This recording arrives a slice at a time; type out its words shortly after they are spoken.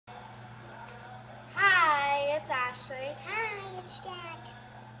it's Ashley. Hi, it's Jack.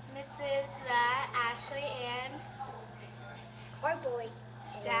 This is the Ashley and Carboy.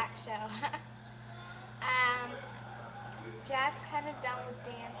 Jack show. Jack's kind of done with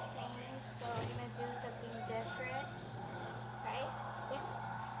dancing, so we're going to do something different, right? Yeah.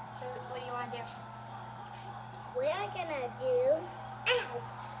 So what do you want to do? We're going to do... Ow!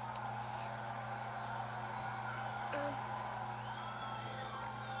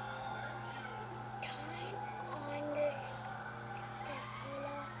 Time on this... The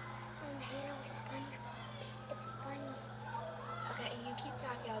Halo SpongeBob. It's funny. Okay, you keep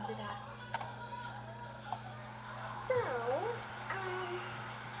talking, I'll do that. So,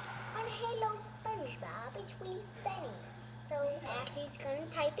 on Halo SpongeBob, it's really funny. So, Ashley's gonna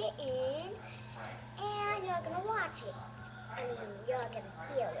type it in, and you're gonna watch it. I mean, you're gonna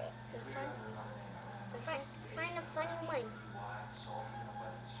hear it. This one? This one? Find a funny one.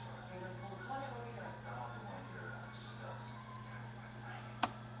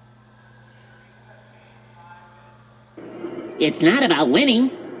 It's not about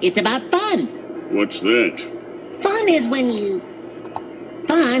winning, it's about fun. What's that? Fun is when you...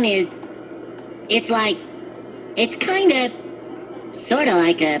 Fun is... It's kind of... Sort of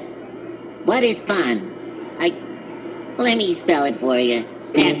like a... What is fun? Let me spell it for you.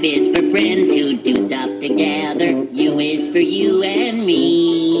 F is for friends who do stuff together. U is for you and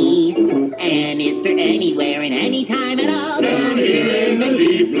me. N is for anywhere and anytime at all. Down here in the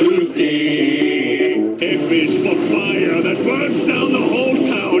deep blue sea. F is for fire that burns down the whole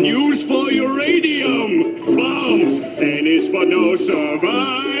town. U's for uranium bombs. N is for no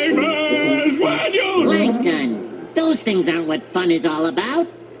survivors when you... Plankton. Those things aren't what fun is all about.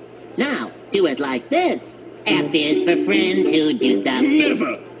 Now, do it like this. F is for friends who do stuff...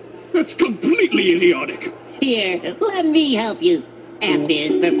 Never! That's completely idiotic. Here, let me help you. F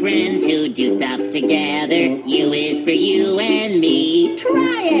is for friends who do stuff together. U is for you and me.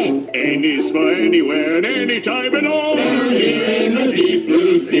 Try it! N is for anywhere and anytime at all. Down here in the deep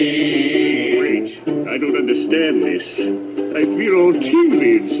blue sea. Wait, I don't understand this. I feel all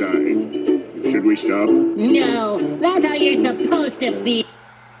tingly inside. Should we stop? No, that's how you're supposed to be.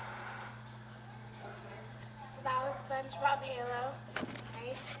 So that was SpongeBob Halo,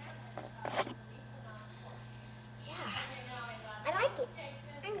 right? Yeah. I like it.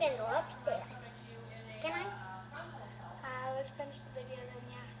 I'm gonna go upstairs. Can I? Let's finish the video then,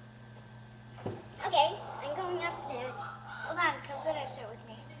 yeah. Okay, I'm going upstairs. Hold on, come finish it with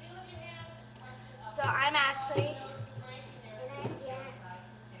me. So I'm Ashley, And I'm Jack.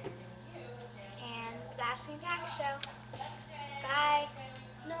 and this is the Ashley and Jack show. Bye.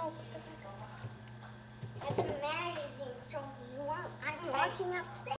 No, that's a magazine, so you want, I'm walking upstairs.